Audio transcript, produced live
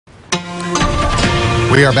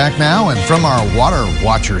We are back now, and from our Water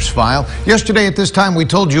Watchers file. Yesterday at this time, we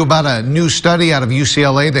told you about a new study out of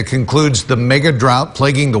UCLA that concludes the mega drought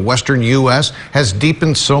plaguing the western U.S. has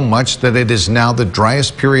deepened so much that it is now the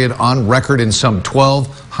driest period on record in some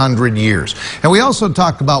 1,200 years. And we also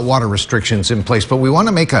talked about water restrictions in place, but we want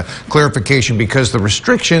to make a clarification because the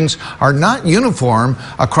restrictions are not uniform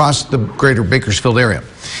across the greater Bakersfield area.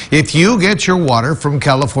 If you get your water from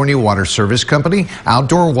California Water Service Company,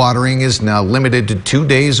 outdoor watering is now limited to 2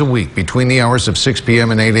 days a week between the hours of 6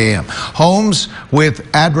 p.m. and 8 a.m. Homes with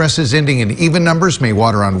addresses ending in even numbers may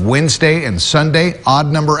water on Wednesday and Sunday, odd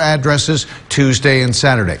number addresses Tuesday and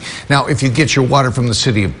Saturday. Now, if you get your water from the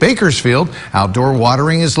city of Bakersfield, outdoor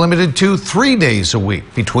watering is limited to 3 days a week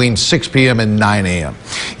between 6 p.m. and 9 a.m.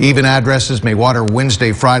 Even addresses may water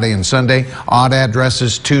Wednesday, Friday, and Sunday, odd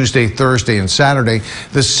addresses Tuesday, Thursday, and Saturday.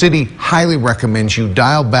 The city highly recommends you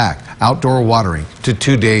dial back outdoor watering to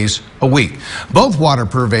 2 days a week. Both water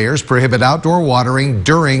purveyors prohibit outdoor watering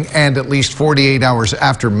during and at least 48 hours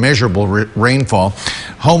after measurable rainfall.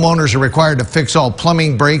 Homeowners are required to fix all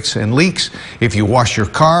plumbing breaks and leaks. If you wash your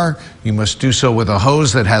car, you must do so with a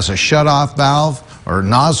hose that has a shutoff valve or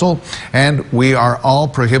nozzle. And we are all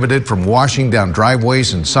prohibited from washing down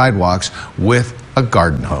driveways and sidewalks with a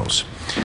garden hose.